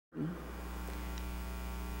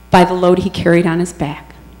by the load he carried on his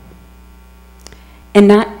back, and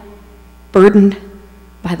not burdened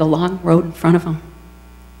by the long road in front of him.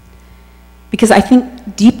 Because I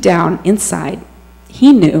think deep down inside,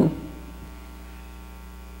 he knew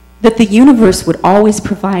that the universe would always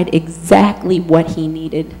provide exactly what he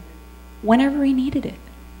needed whenever he needed it.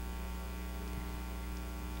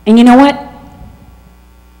 And you know what?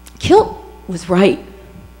 Kilt was right.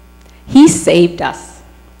 He saved us.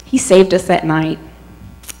 He saved us that night.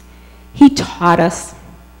 He taught us.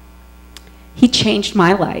 He changed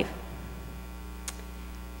my life.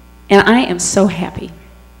 And I am so happy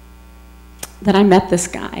that I met this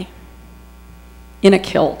guy in a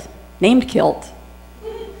kilt, named Kilt,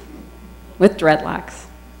 with dreadlocks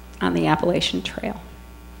on the Appalachian Trail.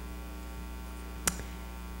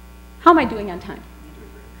 How am I doing on time?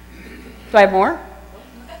 Do I have more?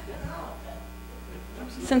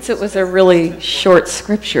 Since it was a really short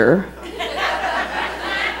scripture.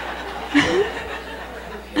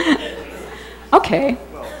 Okay.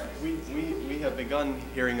 Well, we have begun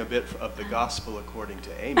hearing a bit of the gospel according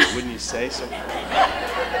to Amy, wouldn't you say so?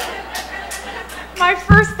 My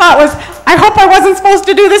first thought was, I hope I wasn't supposed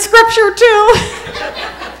to do the scripture too.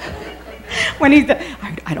 When he said,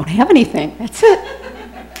 I don't have anything, that's it.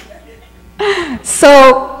 So,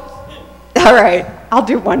 all right, I'll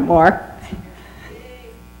do one more.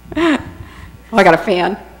 Oh, I got a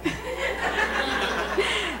fan.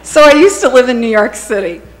 So I used to live in New York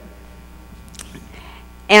City.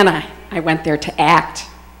 And I went there to act.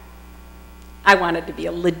 I wanted to be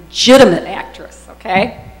a legitimate actress,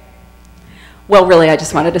 okay? Well, really, I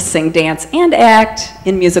just wanted to sing, dance, and act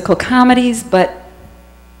in musical comedies, but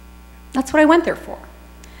that's what I went there for.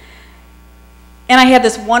 And I had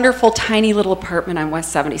this wonderful, tiny little apartment on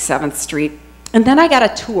West 77th Street. And then I got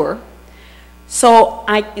a tour. So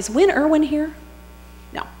is Win Irwin here?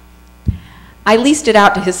 No. I leased it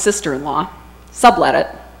out to his sister-in-law, sublet it,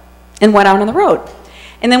 and went out on the road.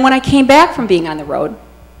 And then when I came back from being on the road,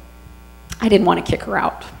 I didn't want to kick her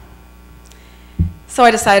out. So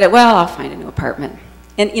I decided, well, I'll find a new apartment.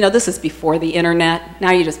 And you know, this is before the internet.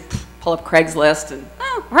 Now you just pull up Craigslist and,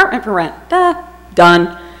 oh, apartment for rent, duh,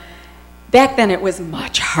 done. Back then it was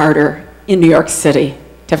much harder in New York City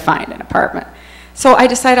to find an apartment. So I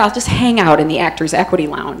decided I'll just hang out in the Actors Equity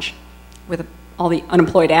Lounge with all the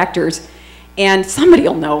unemployed actors, and somebody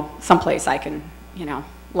will know someplace I can, you know,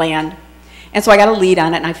 land. And so I got a lead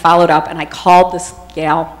on it, and I followed up, and I called this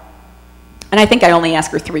gal, and I think I only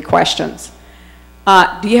asked her 3 questions.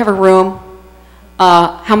 Do you have a room?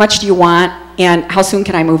 How much do you want? And how soon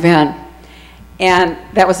can I move in? And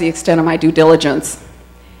that was the extent of my due diligence.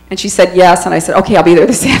 And she said yes, and I said, okay, I'll be there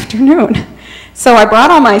this afternoon. So I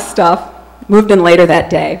brought all my stuff, moved in later that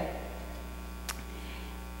day.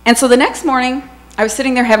 And so the next morning, I was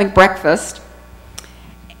sitting there having breakfast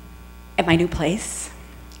at my new place.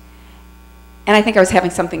 And I think I was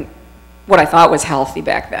having something, what I thought was healthy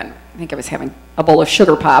back then. I think I was having a bowl of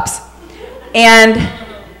sugar pops. And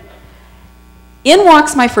in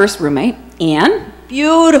walks my first roommate, Anne,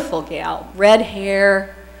 beautiful gal, red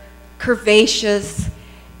hair, curvaceous,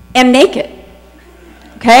 and naked,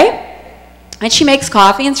 okay? And she makes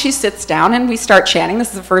coffee and she sits down and we start chatting. This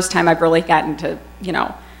is the first time I've really gotten to, you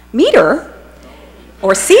know, meet her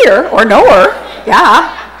or see her or know her,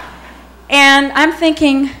 yeah. And I'm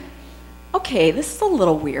thinking, okay, this is a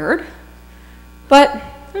little weird, but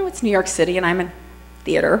you know, it's New York City and I'm in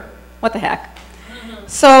theater. What the heck?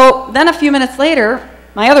 So then a few minutes later,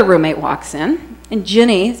 my other roommate walks in, and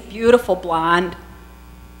Ginny, this beautiful blonde,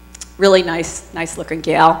 really nice looking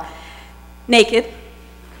gal, naked,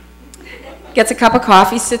 gets a cup of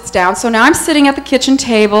coffee, sits down. So now I'm sitting at the kitchen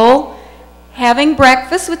table having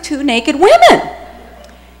breakfast with 2 naked women.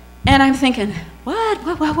 And I'm thinking, what?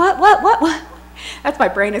 That's my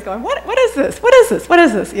brain is going, what is this? What is this? What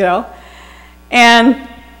is this? You know? And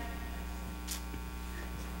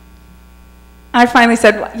I finally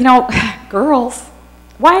said, you know, girls,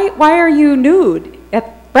 why are you nude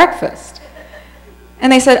at breakfast?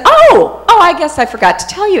 And they said, oh, I guess I forgot to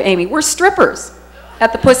tell you, Amy, we're strippers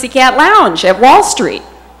at the Pussycat Lounge at Wall Street.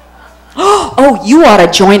 Oh, you ought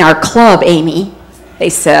to join our club, Amy, they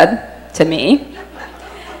said to me.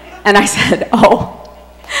 And I said, oh,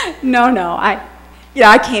 no,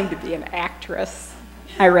 I came to be an actress.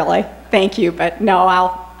 I really, thank you, but no,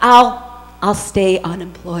 I'll stay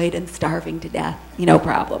unemployed and starving to death, no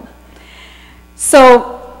problem.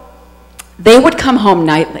 So they would come home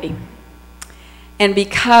nightly, and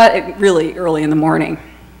because, really early in the morning,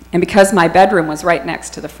 and because my bedroom was right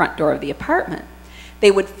next to the front door of the apartment,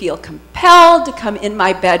 they would feel compelled to come in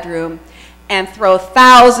my bedroom and throw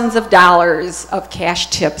thousands of dollars of cash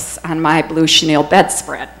tips on my blue chenille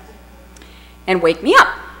bedspread. and wake me up.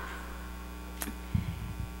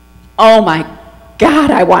 Oh my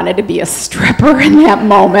God, I wanted to be a stripper in that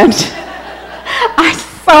moment. I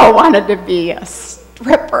so wanted to be a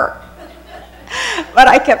stripper. But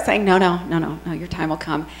I kept saying, no, no, no, no, no, your time will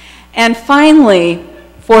come. And finally,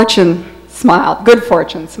 fortune smiled, good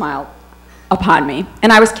fortune smiled upon me,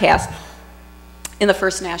 and I was cast in the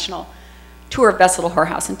first national tour of Best Little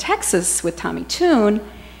Whorehouse in Texas with Tommy Tune,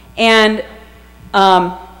 and,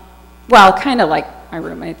 well, kind of like my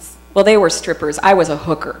roommates. Well, they were strippers. I was a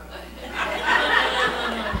hooker.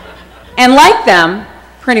 And like them,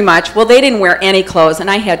 pretty much, well, they didn't wear any clothes, and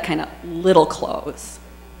I had kind of little clothes.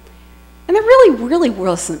 And there really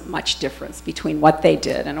wasn't much difference between what they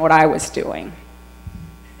did and what I was doing.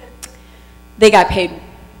 They got paid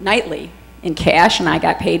nightly in cash, and I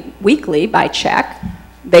got paid weekly by check.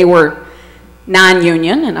 They were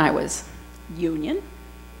non-union, and I was union.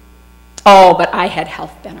 Oh, but I had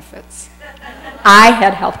health benefits. I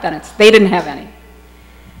had health benefits. They didn't have any.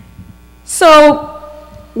 So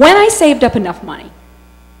when I saved up enough money,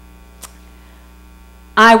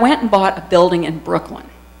 I went and bought a building in Brooklyn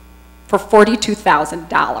for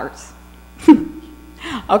 $42,000.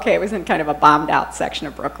 Okay, it was in kind of a bombed out section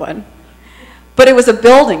of Brooklyn. But it was a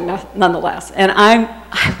building nonetheless. And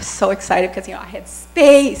I was so excited because, you know, I had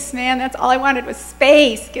space, man. That's all I wanted was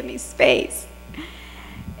space. Give me space.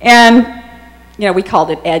 And, you know, we called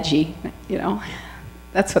it edgy, you know.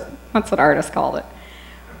 That's what artists called it.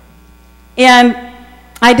 And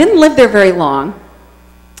I didn't live there very long,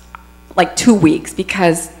 like 2 weeks,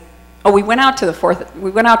 because we went out to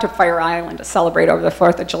Fire Island to celebrate over the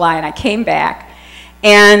 4th of July, and I came back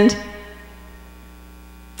and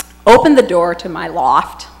opened the door to my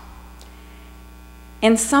loft,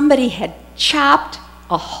 and somebody had chopped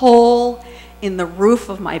a hole in the roof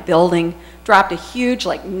of my building, dropped a huge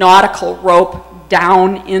like nautical rope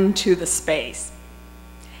down into the space,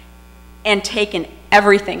 and taken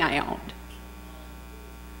everything I owned.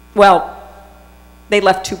 Well, they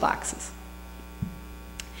left 2 boxes.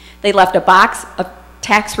 They left a box of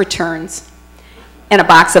tax returns and a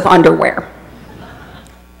box of underwear.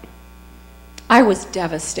 I was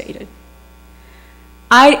devastated.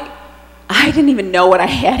 I didn't even know what I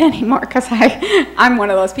had anymore because I'm one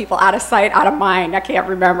of those people out of sight, out of mind. I can't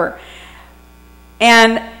remember.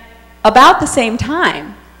 And about the same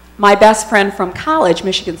time, my best friend from college,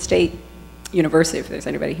 Michigan State University, if there's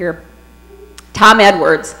anybody here, Tom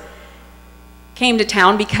Edwards, came to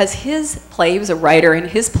town because his play, he was a writer, and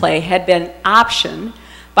his play had been optioned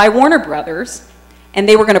by Warner Brothers, and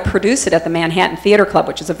they were going to produce it at the Manhattan Theater Club,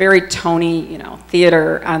 which is a very Tony, you know,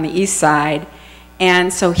 theater on the East Side.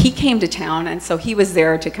 And so he came to town, and so he was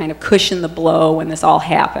there to kind of cushion the blow when this all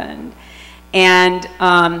happened. And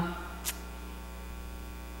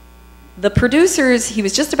the producers, he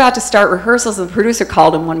was just about to start rehearsals, and the producer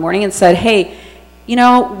called him one morning and said, hey, you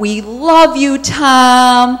know, we love you,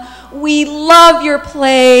 Tom. We love your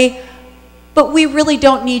play, but we really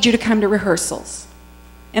don't need you to come to rehearsals.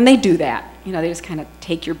 And they do that. You know, they just kind of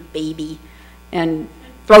take your baby and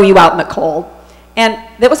throw you out in the cold. And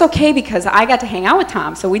that was okay because I got to hang out with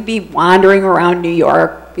Tom. So we'd be wandering around New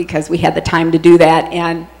York because we had the time to do that.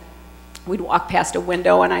 And we'd walk past a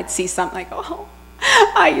window and I'd see something like, oh,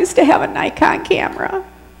 I used to have a Nikon camera.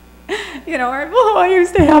 You know, or, oh, I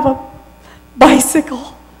used to have a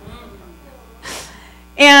bicycle.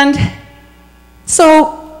 And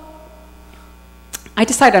so I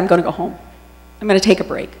decided I'm going to go home. I'm going to take a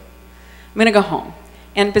break. I'm going to go home.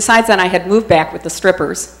 And besides that, I had moved back with the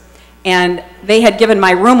strippers, and they had given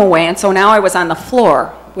my room away, and so now I was on the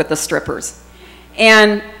floor with the strippers.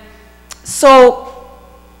 And so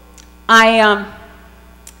I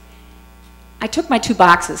took my 2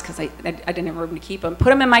 boxes because I didn't have room to keep them, put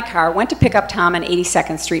them in my car, went to pick up Tom on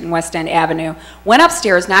 82nd Street and West End Avenue, went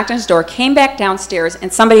upstairs, knocked on his door, came back downstairs,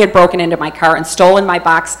 and somebody had broken into my car and stolen my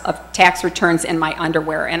box of tax returns and my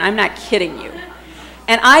underwear. And I'm not kidding you.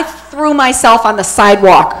 And I threw myself on the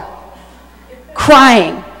sidewalk,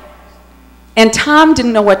 crying. And Tom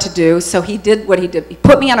didn't know what to do, so he did what he did. He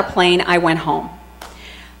put me on a plane. I went home.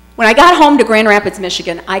 When I got home to Grand Rapids,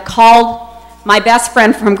 Michigan, I called my best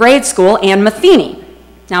friend from grade school, Ann Matheny.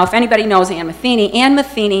 Now, if anybody knows Ann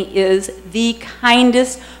Matheny is the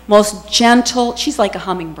kindest, most gentle, she's like a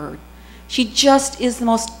hummingbird. She just is the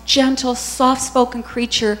most gentle, soft-spoken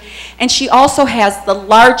creature, and she also has the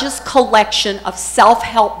largest collection of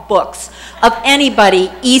self-help books of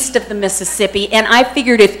anybody east of the Mississippi, and I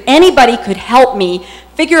figured if anybody could help me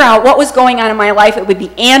figure out what was going on in my life, it would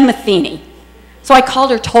be Ann Matheny. So I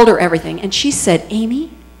called her, told her everything, and she said,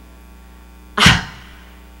 Amy,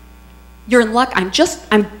 you're in luck. I'm just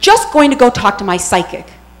going to go talk to my psychic.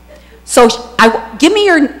 So give me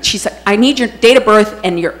your, she said, I need your date of birth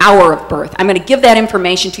and your hour of birth. I'm going to give that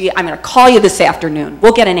information to you. I'm going to call you this afternoon.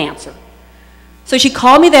 We'll get an answer. So she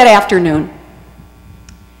called me that afternoon,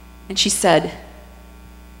 and she said,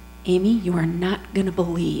 Amy, you are not going to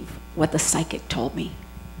believe what the psychic told me.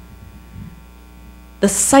 The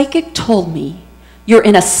psychic told me you're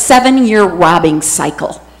in a 7-year robbing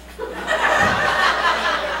cycle.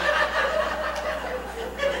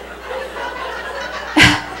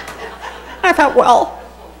 I thought, well,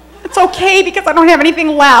 it's okay because I don't have anything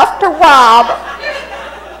left to rob.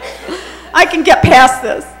 I can get past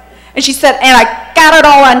this. And she said, and I got it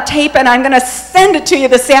all on tape, and I'm going to send it to you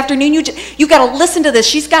this afternoon. You got to listen to this.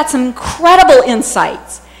 She's got some incredible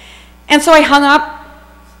insights. And so I hung up.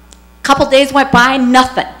 A couple days went by,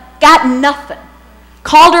 nothing. Got nothing.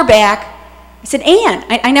 Called her back. I said, Ann,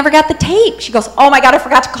 I never got the tape. She goes, oh my God, I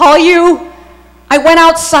forgot to call you. I went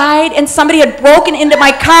outside, and somebody had broken into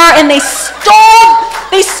my car, and they stole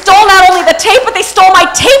not only the tape, but they stole my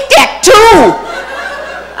tape deck too.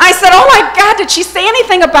 I said, oh my God, did she say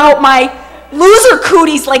anything about my loser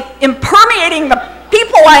cooties like impermeating the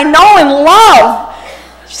people I know and love?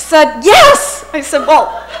 She said, yes. I said, well,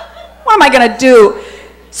 what am I going to do?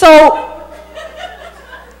 So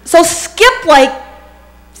skip like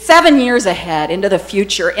 7 years ahead into the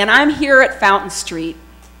future, and I'm here at Fountain Street,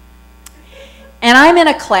 and I'm in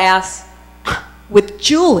a class with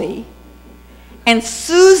Julie and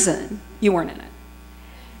Susan. You weren't in it.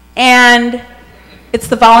 And it's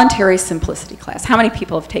the voluntary simplicity class. How many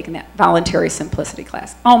people have taken that voluntary simplicity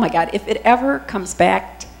class? Oh my God, if it ever comes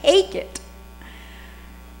back, take it.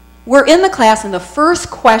 We're in the class, and the first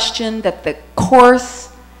question that the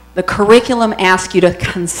course, the curriculum asks you to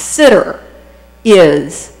consider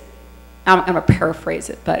is, I'm going to paraphrase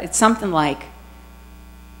it, but it's something like,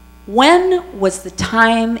 when was the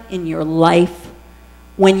time in your life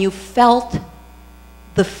when you felt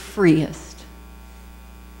the freest?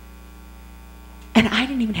 And I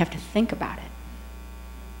didn't even have to think about it.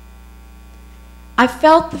 I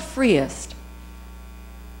felt the freest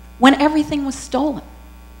when everything was stolen.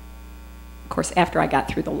 Of course, after I got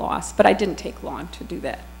through the loss, but I didn't take long to do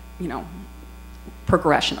that,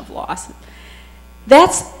 progression of loss.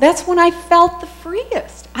 That's when I felt the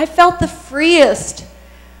freest. I felt the freest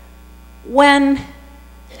when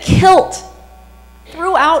Kilt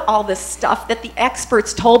threw out all this stuff that the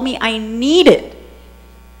experts told me I needed.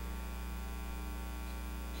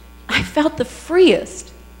 I felt the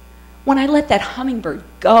freest when I let that hummingbird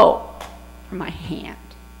go from my hand.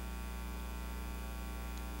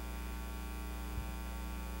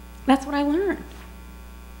 That's what I learned.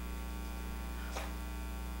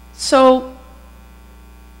 So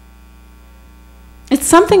it's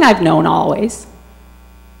something I've known always.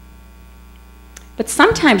 But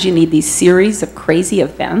sometimes you need these series of crazy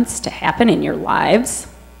events to happen in your lives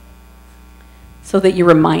so that you're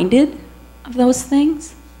reminded of those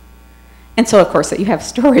things. And so, of course, that you have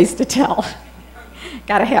stories to tell.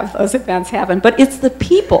 Got to have those events happen. But it's the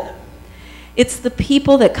people. It's the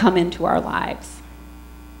people that come into our lives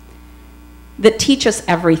that teach us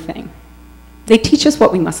everything. They teach us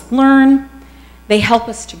what we must learn. They help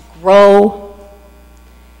us to grow.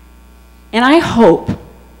 And I hope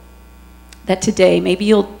that today maybe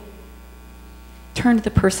you'll turn to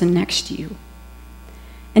the person next to you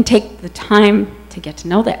and take the time to get to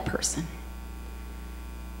know that person.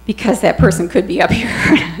 Because that person could be up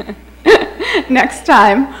here next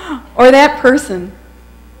time, or that person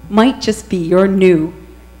might just be your new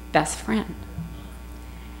best friend.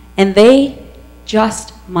 And they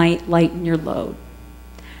just might lighten your load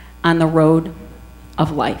on the road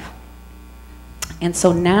of life. And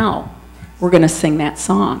so now we're going to sing that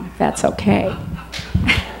song, if that's okay.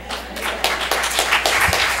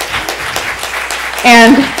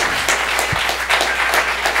 And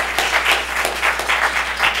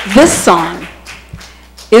this song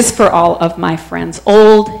is for all of my friends,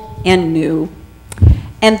 old and new,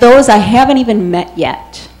 and those I haven't even met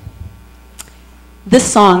yet.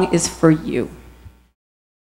 This song is for you.